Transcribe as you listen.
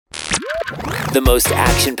The most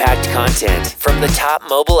action-packed content from the top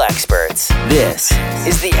mobile experts. This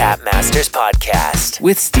is the App Masters Podcast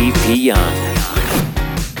with Steve P. Young.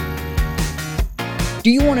 Do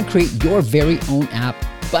you want to create your very own app,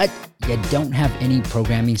 but you don't have any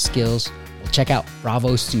programming skills? Well, check out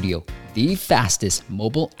Bravo Studio, the fastest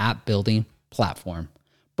mobile app building platform.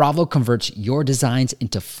 Bravo converts your designs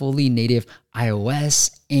into fully native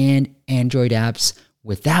iOS and Android apps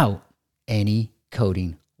without any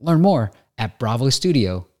coding. Learn more at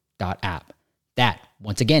bravostudio.app. That,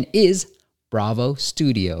 once again, is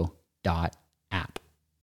bravostudio.app.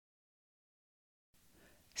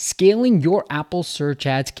 Scaling your Apple search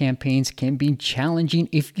ads campaigns can be challenging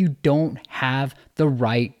if you don't have the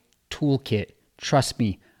right toolkit. Trust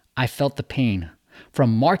me, I felt the pain.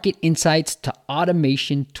 From market insights to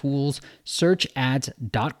automation tools,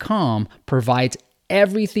 searchads.com provides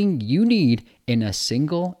everything you need in a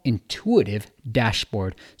single intuitive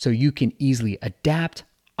dashboard so you can easily adapt,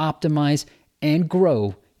 optimize, and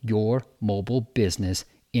grow your mobile business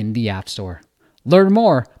in the App Store. Learn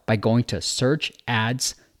more by going to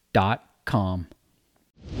searchads.com.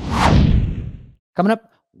 Coming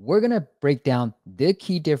up, we're going to break down the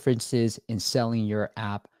key differences in selling your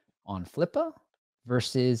app on Flippa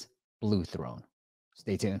versus Blue Throne.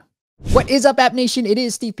 Stay tuned. What is up, App Nation? It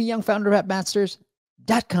is Steve P. Young, founder of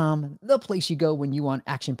AppMasters.com, the place you go when you want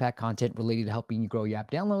action-packed content related to helping you grow your app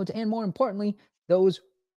downloads and, more importantly, those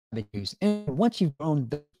revenues. And once you've grown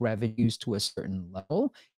those revenues to a certain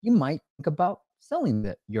level, you might think about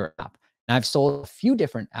selling your app. And I've sold a few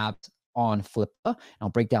different apps on Flippa, and I'll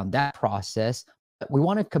break down that process. But we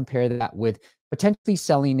want to compare that with potentially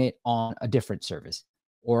selling it on a different service,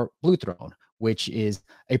 or Blue Throne, which is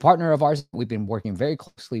a partner of ours we've been working very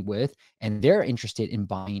closely with, and they're interested in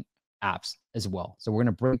buying apps as well. So we're going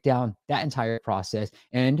to break down that entire process.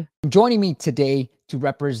 And joining me today to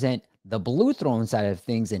represent the Blue Throne side of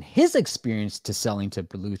things and his experience to selling to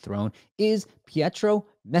Blue Throne is Pietro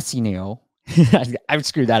Messineo. I've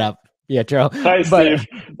screwed that up, Pietro. Hi, Steve.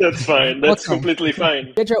 That's fine. That's welcome. completely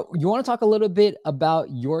fine. Pietro, you want to talk a little bit about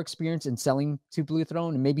your experience in selling to Blue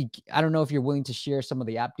Throne? And maybe, I don't know if you're willing to share some of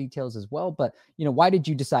the app details as well, but why did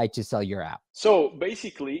you decide to sell your app? So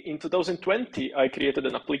basically, in 2020, I created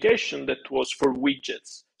an application that was for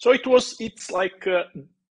widgets. So it's like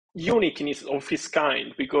unique of its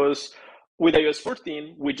kind, because with iOS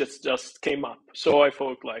 14, widgets just came up. So I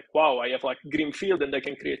thought like, wow, I have like greenfield and I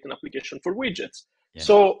can create an application for widgets. Yeah.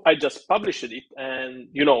 So I just published it and,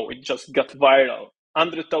 it just got viral.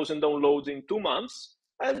 100,000 downloads in 2 months,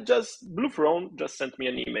 and Blue Throne just sent me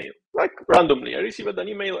an email, like randomly. I received an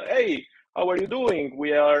email, hey, how are you doing?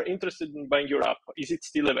 We are interested in buying your app. Is it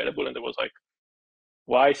still available? And I was like,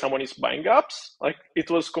 why someone is buying apps? Like, it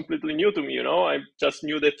was completely new to me, I just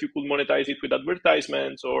knew that you could monetize it with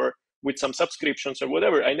advertisements or with some subscriptions or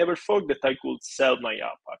whatever. I never thought that I could sell my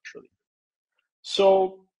app, actually.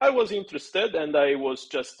 So I was interested and I was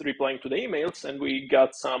just replying to the emails, and we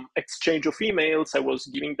got some exchange of emails. I was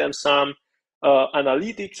giving them some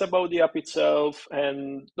analytics about the app itself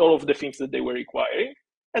and all of the things that they were requiring.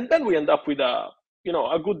 And then we end up with a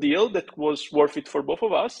good deal that was worth it for both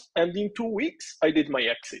of us. And in 2 weeks, I did my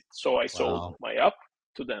exit. So I sold my app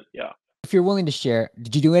to them. Yeah. If you're willing to share,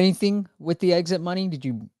 did you do anything with the exit money? Did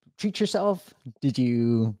you treat yourself? Did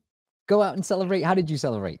you go out and celebrate? How did you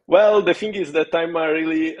celebrate? Well, the thing is that I'm a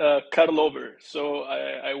really car lover. So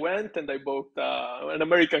I went and I bought an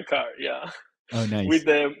American car. Yeah. Oh, nice. With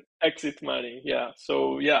the exit money. Yeah.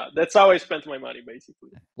 So yeah, that's how I spent my money,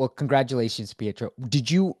 basically. Well, congratulations, Pietro. Did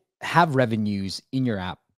you have revenues in your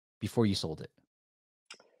app before you sold it?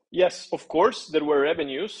 Yes, of course, there were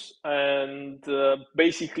revenues, and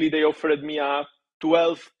basically they offered me a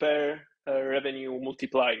 12 per revenue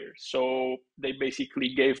multiplier. So they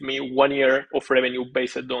basically gave me 1 year of revenue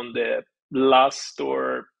based on the last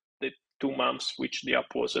or the 2 months which the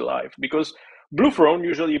app was alive. Because Blue Throne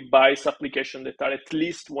usually buys applications that are at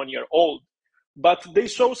least 1 year old, but they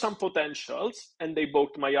saw some potentials and they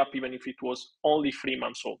bought my app even if it was only 3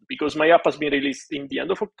 months old, because my app has been released in the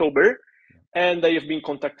end of October. And I have been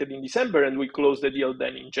contacted in December, and we closed the deal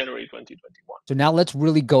then in January 2021. So now let's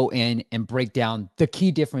really go in and break down the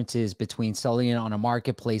key differences between selling it on a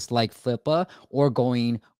marketplace like Flippa or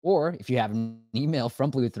if you have an email from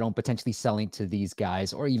Blue Throne, potentially selling to these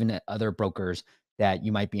guys or even other brokers that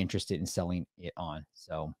you might be interested in selling it on.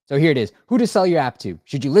 So here it is. Who to sell your app to?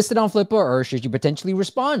 Should you list it on Flippa, or should you potentially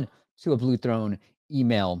respond to a Blue Throne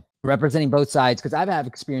email representing both sides? Because I've had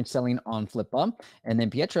experience selling on Flippa, and then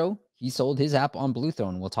Pietro, he sold his app on Blue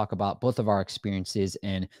Throne. We'll talk about both of our experiences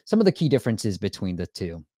and some of the key differences between the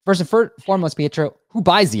two. First and foremost, Pietro, who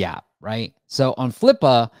buys the app? right? So on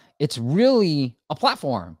Flippa, it's really a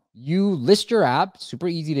platform. You list your app, super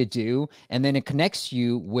easy to do, and then it connects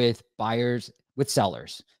you with buyers, with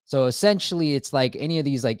sellers. So essentially, it's like any of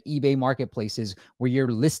these like eBay marketplaces where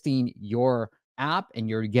you're listing your app and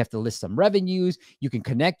you have to list some revenues. You can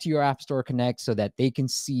connect to your App Store Connect so that they can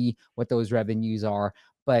see what those revenues are.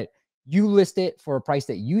 But you list it for a price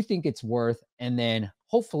that you think it's worth, and then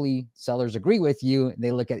hopefully sellers agree with you and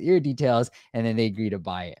they look at your details and then they agree to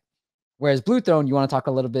buy it. Whereas Blue Throne, you want to talk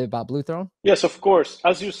a little bit about Blue Throne? Yes, of course.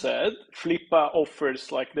 As you said, Flippa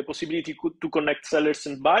offers like the possibility to connect sellers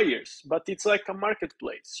and buyers, but it's like a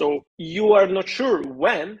marketplace. So you are not sure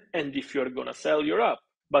when and if you're gonna sell your app.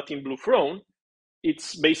 But in Blue Throne,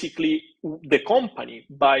 it's basically the company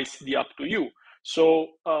buys the app to you. So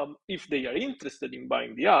if they are interested in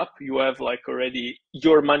buying the app, you have like already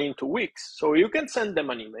your money in 2 weeks. So you can send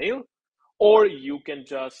them an email, or you can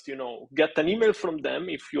just get an email from them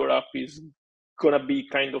if your app is gonna be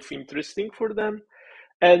kind of interesting for them.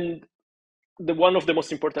 And the one of the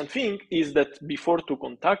most important thing is that before to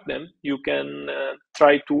contact them, you can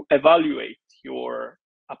try to evaluate your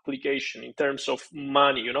application in terms of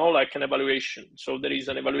money, like an evaluation. So there is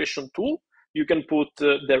an evaluation tool. You can put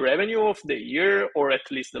the revenue of the year, or at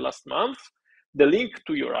least the last month, the link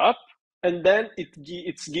to your app, and then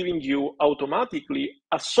it's giving you automatically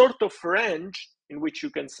a sort of range in which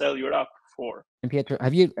you can sell your app for. And Pietro,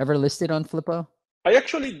 have you ever listed on Flippa? I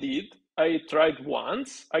actually did. I tried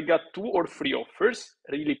once. I got 2 or 3 offers,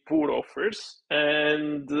 really poor offers.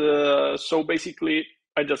 And so basically,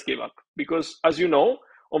 I just gave up. Because as you know,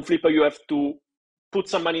 on Flippa, you have to put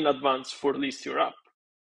some money in advance for list your app.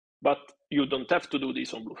 But you don't have to do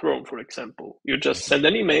this on Blue Throne, for example. You just send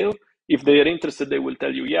an email. If they are interested, they will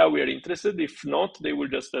tell you, yeah, we are interested. If not, they will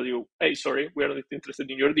just tell you, hey, sorry, we are not interested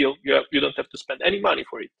in your deal. You don't have to spend any money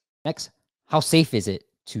for it. Next, how safe is it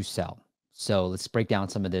to sell? So let's break down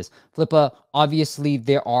some of this. Flippa, obviously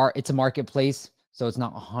it's a marketplace, so it's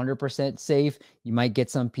not 100% safe. You might get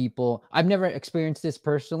some people, I've never experienced this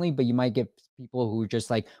personally, but you might get people who are just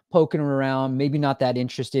like poking around, maybe not that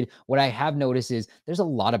interested. What I have noticed is there's a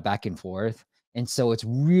lot of back and forth. And so it's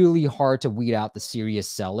really hard to weed out the serious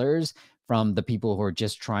sellers from the people who are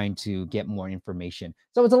just trying to get more information.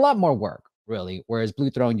 So it's a lot more work, really. Whereas Blue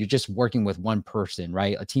Throne, you're just working with one person,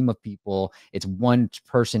 right? A team of people. It's one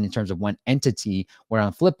person in terms of one entity. Where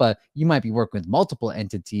on Flippa, you might be working with multiple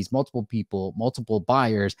entities, multiple people, multiple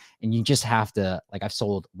buyers, and you just have to, like, I've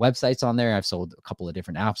sold websites on there. I've sold a couple of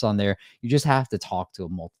different apps on there. You just have to talk to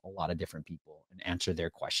a lot of different people and answer their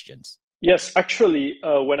questions. Yes, actually,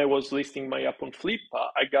 when I was listing my app on Flippa,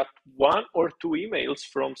 I got 1 or 2 emails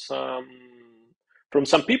from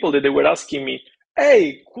some people that they were asking me,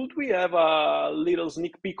 hey, could we have a little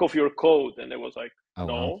sneak peek of your code? And I was like, Oh,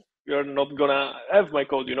 no, wow. you're not gonna have my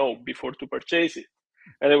code, before to purchase it.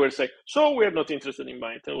 And they were saying, so we're not interested in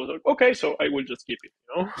buying it. And I was like, okay, so I will just keep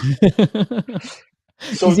it.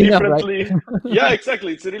 So Easy enough, differently, right? yeah,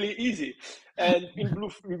 exactly. It's really easy. And in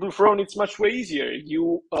Blue Throne, it's much way easier.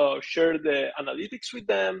 You share the analytics with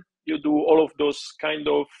them. You do all of those kind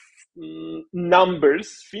of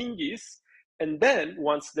numbers thingies. And then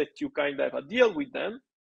once that you kind of have a deal with them,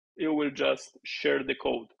 you will just share the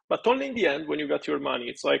code. But only in the end, when you got your money,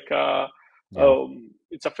 it's like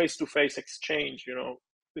it's a face-to-face exchange.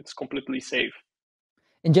 It's completely safe.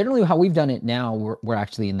 And generally, how we've done it now, we're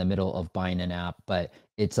actually in the middle of buying an app, but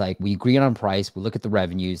it's like we agree on price, we look at the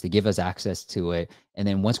revenues, they give us access to it, and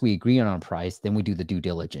then once we agree on price, then we do the due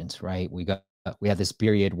diligence, right? We have this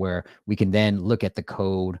period where we can then look at the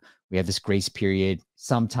code. We have this grace period.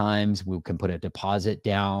 Sometimes we can put a deposit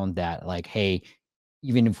down that, like, hey,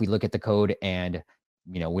 even if we look at the code and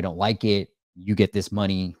we don't like it, you get this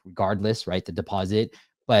money regardless, right? The deposit.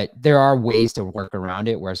 But there are ways to work around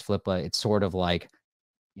it. Whereas Flippa, it's sort of like,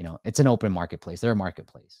 it's an open marketplace. They're a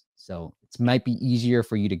marketplace. So it might be easier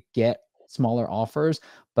for you to get smaller offers,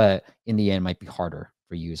 but in the end, it might be harder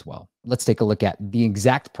for you as well. Let's take a look at the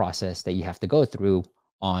exact process that you have to go through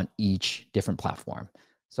on each different platform.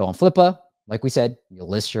 So on Flippa, like we said, you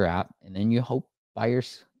list your app and then you hope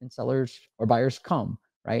buyers and sellers or buyers come,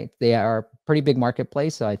 right? They are a pretty big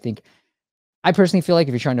marketplace. So I personally feel like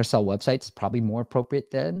if you're trying to sell websites, it's probably more appropriate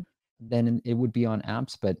than it would be on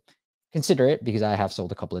apps, but consider it because I have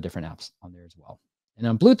sold a couple of different apps on there as well. And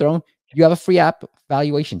on Blue Throne, you have a free app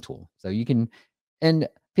valuation tool. So you can, and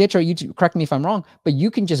Pietro, you correct me if I'm wrong, but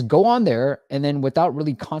you can just go on there and then without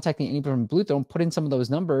really contacting anybody from Blue Throne, put in some of those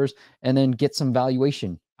numbers and then get some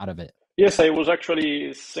valuation out of it. Yes, I was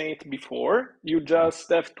actually saying it before. You just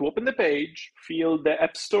have to open the page, fill the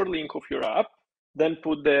App Store link of your app, then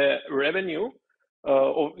put the revenue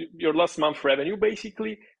of your last month revenue,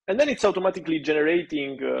 basically, and then it's automatically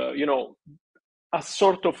generating, a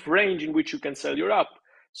sort of range in which you can sell your app.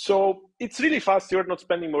 So it's really fast. You're not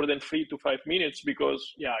spending more than 3 to 5 minutes because,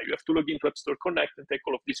 yeah, you have to log into App Store Connect and take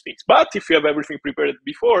all of these things. But if you have everything prepared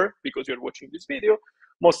before, because you're watching this video,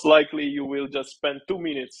 most likely you will just spend 2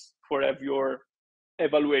 minutes for have your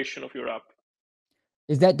evaluation of your app.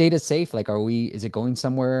 Is that data safe? Like, is it going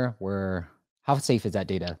somewhere where, how safe is that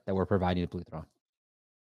data that we're providing to Blue Throne?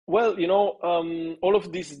 Well, all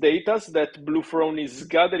of these data that Blue Throne is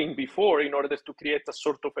gathering before in order to create a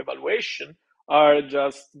sort of evaluation are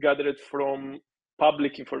just gathered from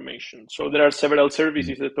public information. So there are several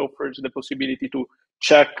services that offers the possibility to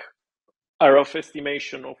check a rough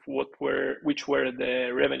estimation of which were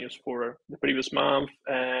the revenues for the previous month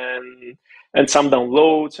and some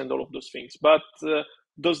downloads and all of those things. But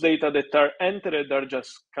those data that are entered are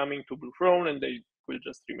just coming to Blue Throne and they will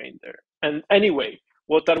just remain there. And anyway,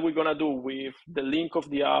 what are we gonna do with the link of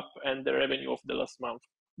the app and the revenue of the last month?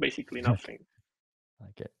 Basically nothing.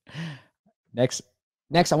 Okay. Next,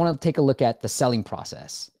 I want to take a look at the selling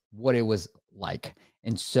process, what it was like.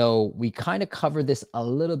 And so we kind of covered this a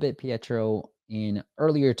little bit, Pietro, in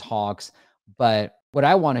earlier talks. But what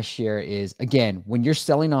I want to share is, again, when you're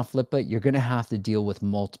selling on Flippa, you're going to have to deal with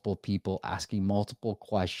multiple people asking multiple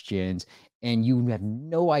questions, and you have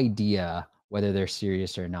no idea whether they're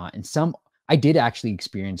serious or not. And I did actually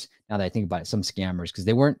experience, now that I think about it, some scammers because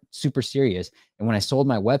they weren't super serious. And when I sold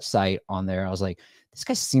my website on there, I was like, this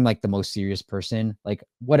guy seemed like the most serious person, like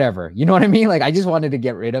whatever, you know what I mean? Like I just wanted to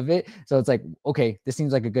get rid of it. So it's like, okay, this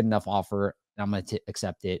seems like a good enough offer. And I'm going to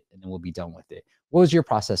accept it and then we'll be done with it. What was your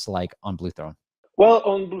process like on Blue Throne? Well,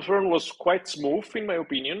 on Blue Throne was quite smooth, in my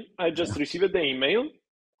opinion. I just received the email.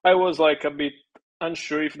 I was like a bit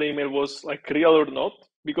unsure if the email was like real or not,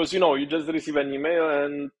 because, you just receive an email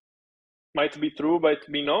and might be true, might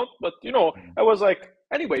be not. But, I was like,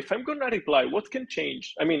 anyway, if I'm going to reply, what can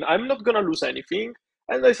change? I mean, I'm not going to lose anything.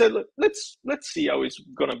 And I said, let's see how it's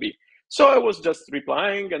going to be. So I was just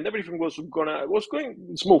replying and everything was going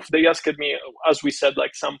smooth. They asked me, as we said,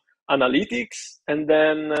 like some analytics. And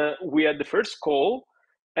then we had the first call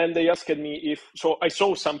and they asked me so I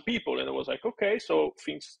saw some people and I was like, okay, so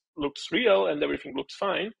things looks real and everything looks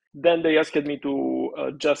fine. Then they asked me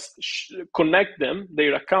to just connect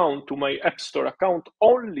their account to my App Store account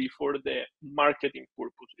only for the marketing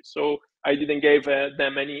purposes. So I didn't give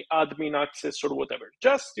them any admin access or whatever,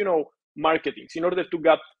 just, marketing in order to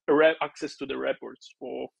get access to the reports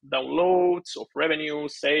of downloads, of revenue,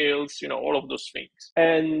 sales, all of those things.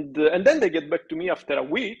 And then they get back to me after a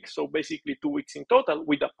week, so basically 2 weeks in total,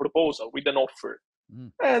 with a proposal, with an offer.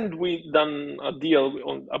 And we done a deal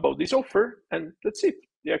about this offer, and that's it.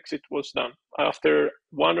 The exit was done. After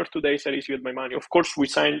 1 or 2 days, I received my money. Of course, we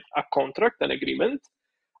signed a contract, an agreement,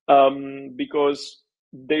 because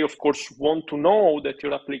they of course want to know that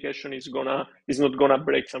your application is not gonna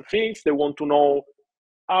break some things. They want to know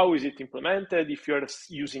how is it implemented, if you're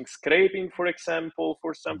using scraping, for example,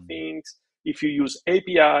 for some things, if you use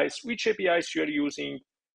APIs, which APIs you're using,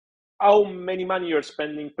 how many money you're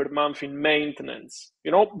spending per month in maintenance.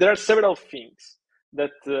 There are several things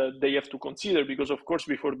that they have to consider, because of course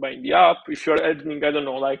before buying the app, if you're earning, I don't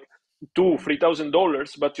know, like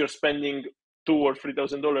 $2,000-$3,000, but you're spending $2,000 or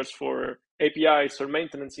 $3,000 for APIs or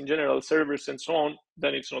maintenance in general, servers and so on,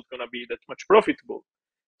 then it's not going to be that much profitable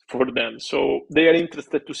for them. So they are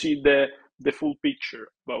interested to see the full picture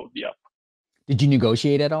about the app. Did you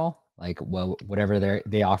negotiate at all? Like, well, whatever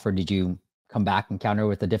they offered, did you come back and counter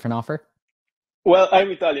with a different offer? Well, I'm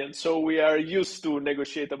Italian, so we are used to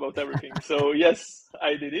negotiate about everything. So yes,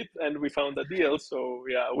 I did it and we found a deal. So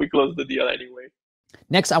yeah, we closed the deal anyway.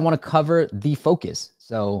 Next, I want to cover the focus.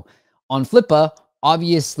 So on Flippa,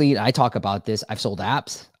 obviously, I talk about this. I've sold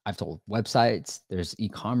apps, I've sold websites, there's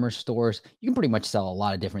e-commerce stores. You can pretty much sell a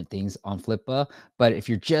lot of different things on Flippa. But if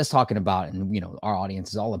you're just talking about, and our audience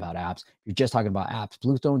is all about apps, you're just talking about apps,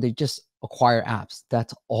 Blue Throne, they just acquire apps.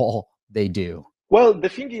 That's all they do. Well, the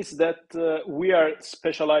thing is that we are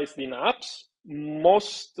specialized in apps.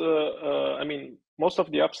 Most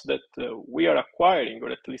of the apps that we are acquiring,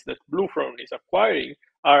 or at least that Blue Throne is acquiring,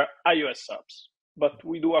 are iOS apps. But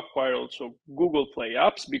we do acquire also Google Play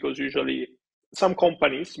apps, because usually some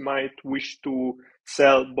companies might wish to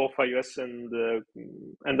sell both iOS and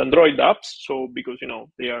Android apps. So because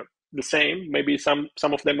they are the same, maybe some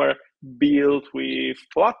of them are built with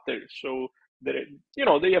Flutter. So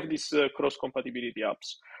they have these cross compatibility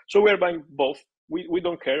apps. So we're buying both. We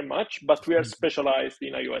don't care much, but we are specialized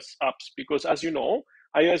in iOS apps because, as you know,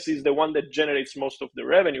 iOS is the one that generates most of the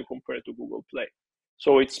revenue compared to Google Play.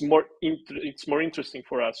 So it's more interesting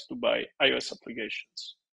for us to buy iOS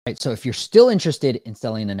applications. Right. So if you're still interested in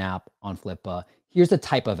selling an app on Flippa, here's the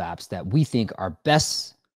type of apps that we think are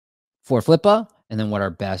best for Flippa and then what are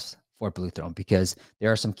best for Blue Throne, because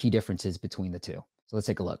there are some key differences between the two. So let's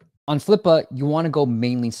take a look. On Flippa, you want to go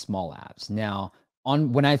mainly small apps. Now,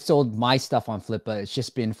 when I've sold my stuff on Flippa, it's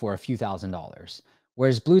just been for a few $1,000s.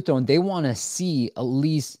 Whereas Blue Throne, they want to see at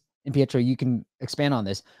least, and Pietro, you can expand on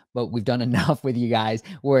this, but we've done enough with you guys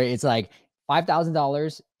where it's like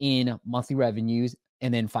 $5,000 in monthly revenues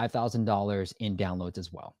and then $5,000 in downloads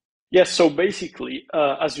as well. Yes. So basically,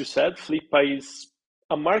 as you said, Flippa is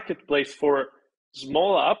a marketplace for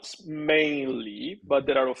small apps mainly, but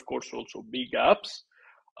there are of course also big apps.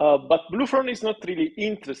 But Blue Throne is not really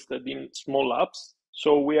interested in small apps.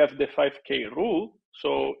 So we have the 5K rule.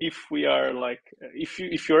 So if we are like,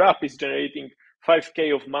 if your app is generating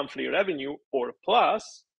 5K of monthly revenue or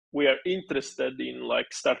plus, we are interested in like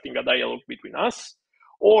starting a dialogue between us,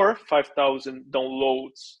 or 5,000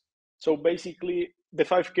 downloads. So basically, the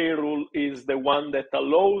 5K rule is the one that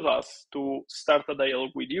allows us to start a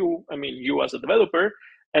dialogue with you, I mean, you as a developer,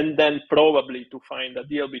 and then probably to find a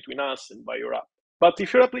deal between us and buy your app. But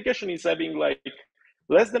if your application is having like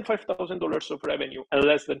less than $5,000 of revenue and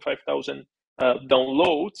less than 5,000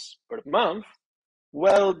 downloads per month,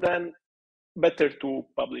 well, then better to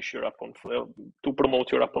publish your app on, to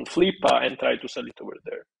promote your app on Flippa and try to sell it over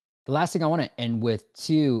there. The last thing I want to end with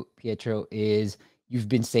too, Pietro, is you've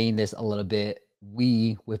been saying this a little bit.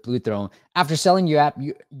 We with Blue Throne, after selling your app,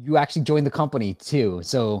 you actually joined the company too.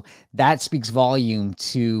 So that speaks volume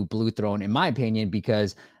to Blue Throne, in my opinion,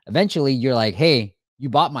 because eventually you're like, hey, you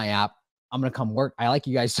bought my app. I'm going to come work. I like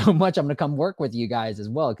you guys so much. I'm going to come work with you guys as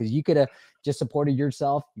well. Because you could have just supported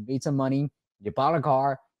yourself. You made some money. You bought a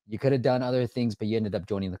car. You could have done other things, but you ended up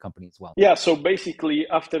joining the company as well. Yeah. So basically,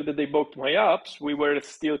 after they bought my apps, we were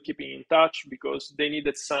still keeping in touch because they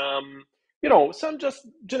needed some, some just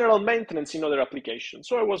general maintenance in other applications.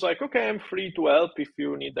 So I was like, okay, I'm free to help if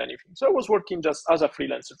you need anything. So I was working just as a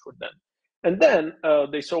freelancer for them. And then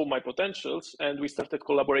they saw my potentials and we started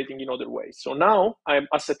collaborating in other ways. So now I'm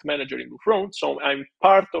asset manager in Blue Throne. So I'm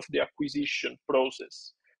part of the acquisition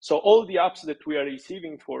process. So all the apps that we are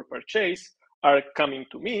receiving for purchase are coming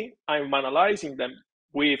to me. I'm analyzing them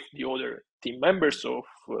with the other team members of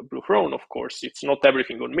Blue Throne. Of course, it's not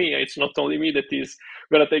everything on me. It's not only me that is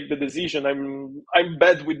going to take the decision. I'm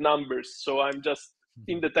bad with numbers. So I'm just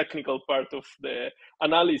in the technical part of the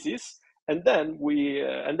analysis. And then we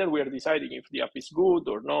are deciding if the app is good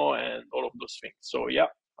or no, and all of those things. So yeah,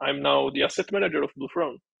 I'm now the asset manager of Blue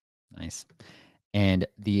Throne. Nice. And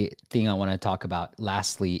the thing I want to talk about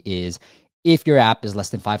lastly is if your app is less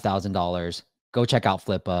than $5,000, go check out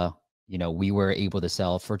Flippa. We were able to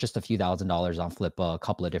sell for just a few $1,000s on Flippa, a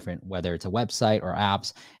couple of different, whether it's a website or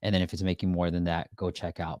apps. And then if it's making more than that, go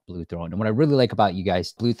check out Blue Throne. And what I really like about you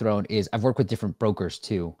guys, Blue Throne, is I've worked with different brokers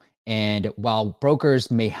too. And while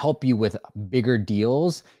brokers may help you with bigger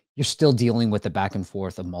deals, you're still dealing with the back and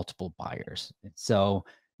forth of multiple buyers. So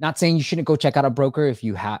not saying you shouldn't go check out a broker if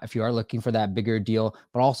you are looking for that bigger deal,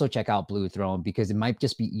 but also check out Blue Throne because it might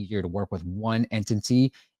just be easier to work with one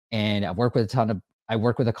entity. And I work with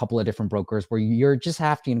a couple of different brokers where you're just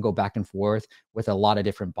having to go back and forth with a lot of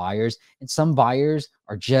different buyers. And some buyers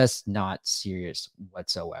are just not serious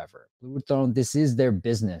whatsoever. Blue Throne, this is their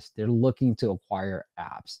business. They're looking to acquire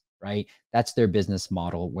apps, right? That's their business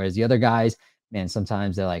model. Whereas the other guys, man,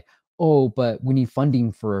 sometimes they're like, oh, but we need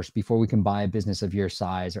funding first before we can buy a business of your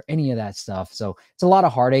size or any of that stuff. So it's a lot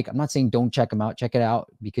of heartache. I'm not saying don't check them out. Check it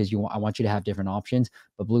out because I want you to have different options.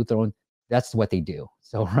 But Blue Throne, that's what they do.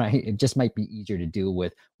 So, right, it just might be easier to do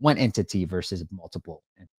with one entity versus multiple.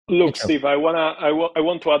 Look, Steve, I want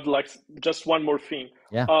to add like just one more thing.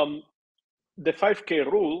 Yeah. The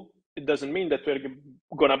 5K rule, it doesn't mean that we're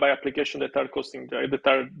gonna buy applications that are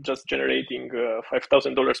just generating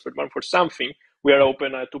 $5,000 per month or something. We are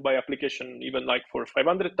open to buy application even like for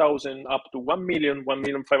 500,000 up to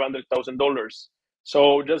 $1,500,000.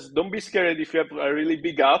 So just don't be scared if you have a really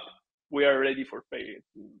big app. We are ready to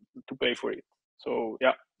pay for it. So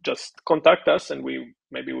yeah, just contact us and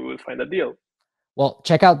maybe we will find a deal. Well,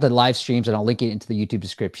 check out the live streams and I'll link it into the YouTube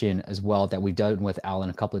description as well that we've done with Alan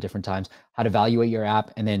a couple of different times, how to evaluate your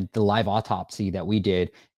app, and then the live autopsy that we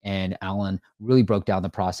did. And Alan really broke down the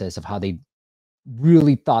process of how they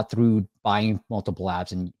really thought through buying multiple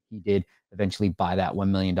apps. And he did eventually buy that $1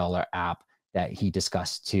 million app that he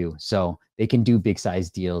discussed too. So they can do big size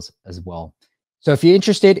deals as well. So if you're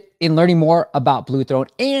interested in learning more about Blue Throne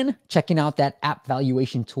and checking out that app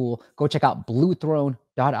valuation tool, go check out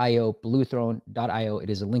bluethrone.io, bluethrone.io. It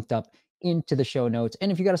is linked up into the show notes.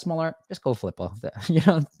 And if you got a smaller, just go Flippa.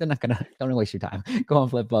 They're not gonna, don't waste your time. Go on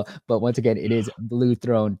Flippa. But once again, it is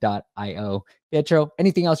bluethrone.io. Pietro,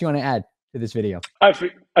 anything else you want to add to this video? I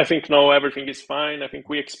think no, everything is fine. I think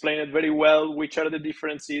we explained it very well, which are the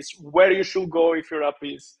differences, where you should go if your app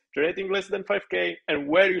is generating less than 5K, and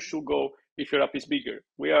where you should go if your app is bigger.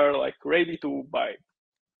 We are like ready to buy.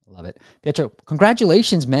 Love it. Pietro,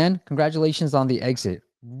 congratulations, man. Congratulations on the exit.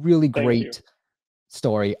 Really great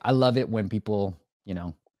story. I love it when people,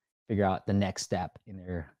 figure out the next step in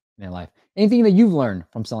their life. Anything that you've learned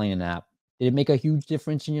from selling an app? Did it make a huge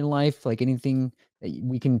difference in your life? Like anything that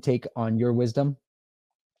we can take on your wisdom?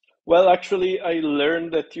 Well, actually, I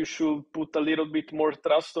learned that you should put a little bit more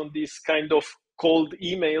trust on these kind of cold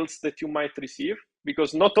emails that you might receive,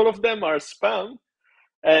 because not all of them are spam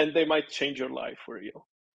and they might change your life for you.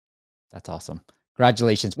 That's awesome.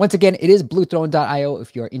 Congratulations. Once again, it is bluethrone.io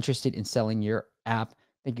if you're interested in selling your app.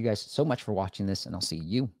 Thank you guys so much for watching this, and I'll see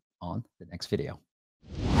you on the next video.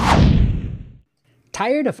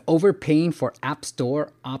 Tired of overpaying for App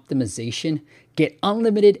Store optimization? Get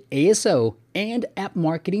unlimited ASO and app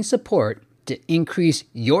marketing support to increase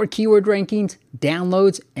your keyword rankings,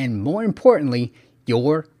 downloads, and more importantly,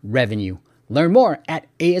 your revenue. Learn more at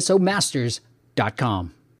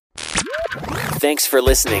asomasters.com. Thanks for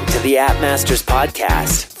listening to the App Masters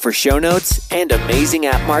podcast. For show notes and amazing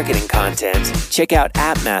app marketing content, check out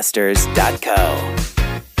appmasters.co.